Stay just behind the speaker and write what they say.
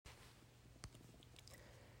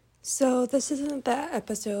So this isn't the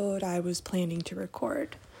episode I was planning to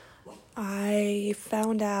record. I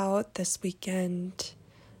found out this weekend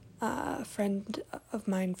a friend of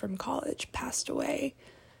mine from college passed away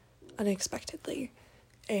unexpectedly.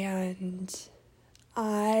 And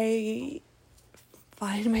I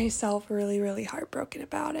find myself really, really heartbroken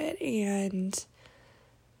about it, and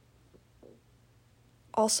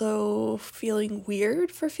also feeling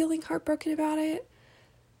weird for feeling heartbroken about it.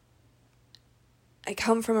 I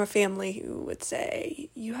come from a family who would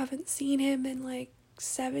say, you haven't seen him in like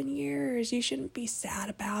 7 years, you shouldn't be sad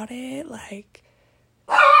about it, like,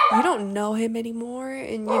 you don't know him anymore.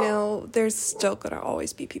 And there's still gonna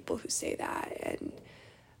always be people who say that, and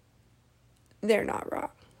they're not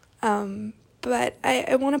wrong. But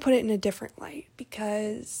I want to put it in a different light,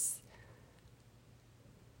 because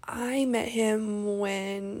I met him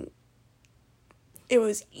when it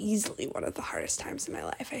was easily one of the hardest times in my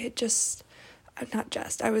life. I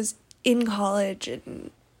was in college, and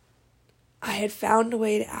I had found a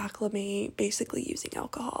way to acclimate basically using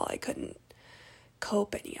alcohol. I couldn't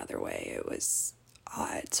cope any other way. It was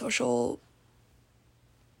odd. Social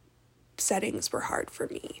settings were hard for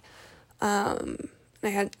me.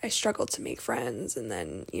 I struggled to make friends, and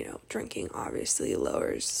then, drinking obviously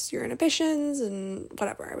lowers your inhibitions and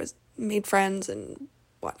whatever. I made friends and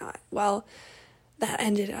whatnot. Well, that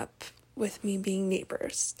ended up with me being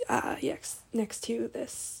neighbors, next to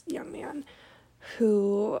this young man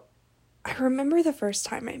who I remember the first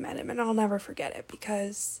time I met him, and I'll never forget it,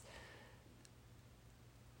 because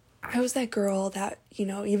I was that girl that,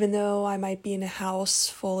 even though I might be in a house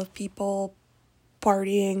full of people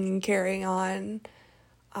partying and carrying on,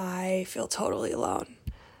 I feel totally alone.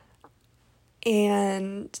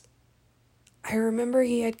 And I remember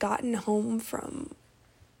he had gotten home from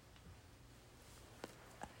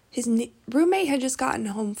his roommate had just gotten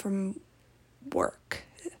home from work,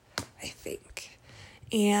 I think.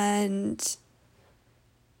 And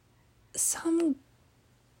some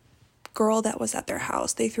girl that was at their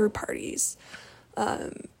house, they threw parties. I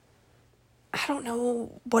don't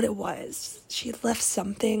know what it was. She left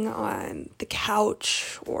something on the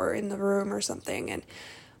couch or in the room or something, and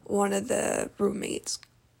one of the roommates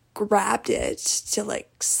grabbed it to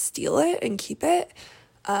steal it and keep it.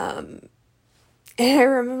 And I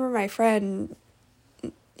remember my friend,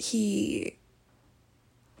 he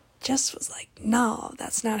just was like, no,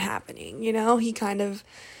 that's not happening. He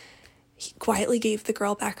quietly gave the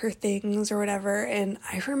girl back her things or whatever. And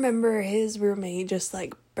I remember his roommate just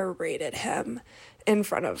berated him in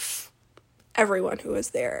front of everyone who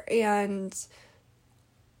was there. And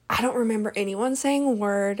I don't remember anyone saying a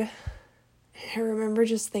word. I remember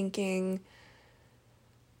just thinking,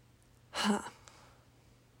 I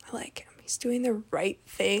like him. He's doing the right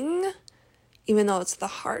thing, even though it's the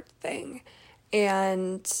hard thing.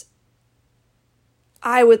 And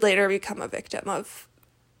I would later become a victim of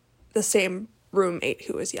the same roommate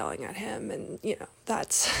who was yelling at him, and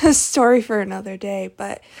that's a story for another day.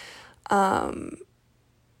 But the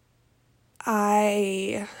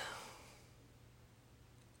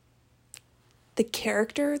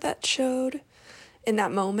character that showed in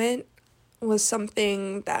that moment was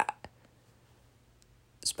something that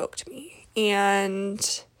spoke to me.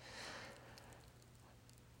 And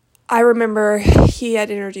I remember he had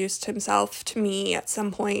introduced himself to me at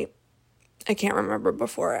some point. I can't remember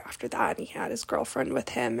before or after that. And he had his girlfriend with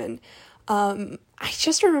him. And I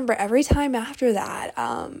just remember every time after that,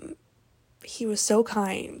 he was so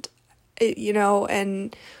kind,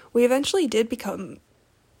 and we eventually did become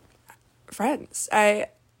friends.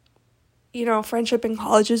 Friendship in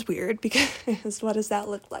college is weird, because what does that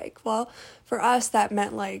look like? Well, for us, that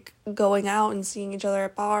meant going out and seeing each other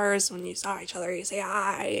at bars. When you saw each other, you say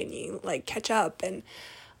hi and you catch up. And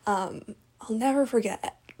I'll never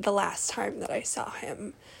forget the last time that I saw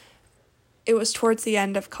him. It was towards the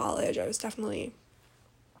end of college. I was definitely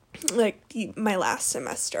my last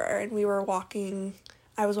semester, and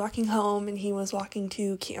I was walking home and he was walking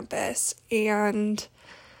to campus, and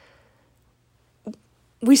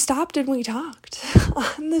we stopped and we talked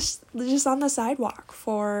on the sidewalk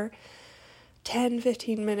for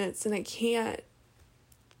 10-15 minutes. And I can't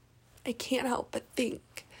help but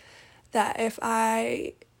think that if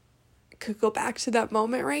I could go back to that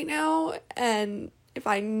moment right now, and if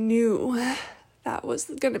I knew that was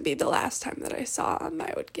going to be the last time that I saw him,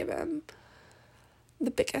 I would give him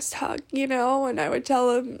the biggest hug, and I would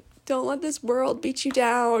tell him, don't let this world beat you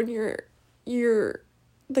down. You're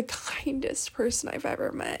the kindest person I've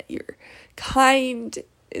ever met. You're kind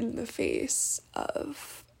in the face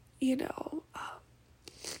of,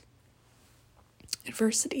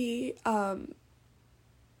 adversity.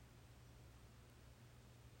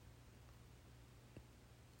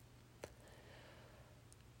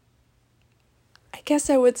 guess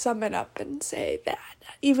I would sum it up and say that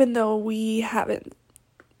even though we haven't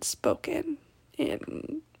spoken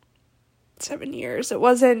in 7 years, it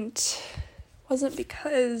wasn't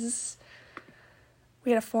because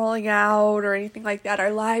we had a falling out or anything like that.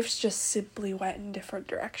 Our lives just simply went in different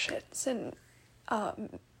directions. And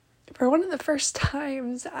for one of the first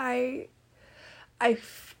times, I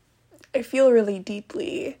feel really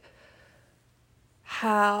deeply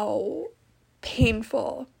how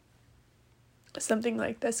painful something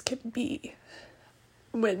like this can be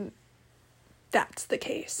when that's the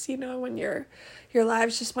case, when your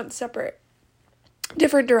lives just went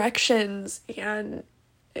different directions. And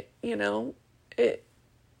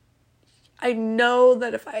I know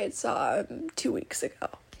that if I had saw him 2 weeks ago,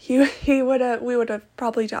 we would have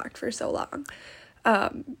probably talked for so long.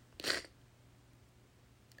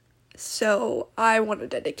 So I want to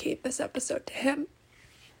dedicate this episode to him.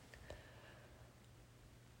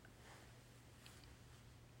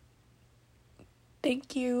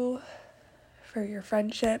 Thank you for your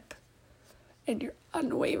friendship and your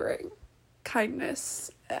unwavering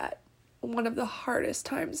kindness at one of the hardest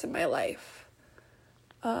times in my life.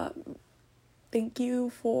 Thank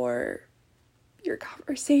you for your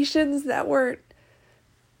conversations that weren't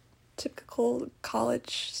typical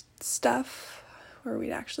college stuff, where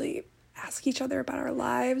we'd actually ask each other about our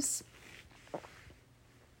lives.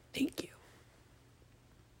 Thank you.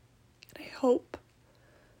 And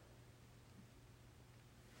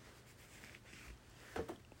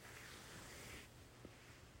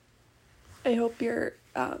I hope your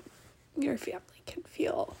family can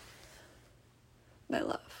feel my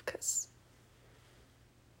love, because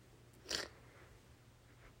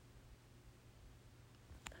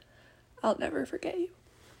I'll never forget you.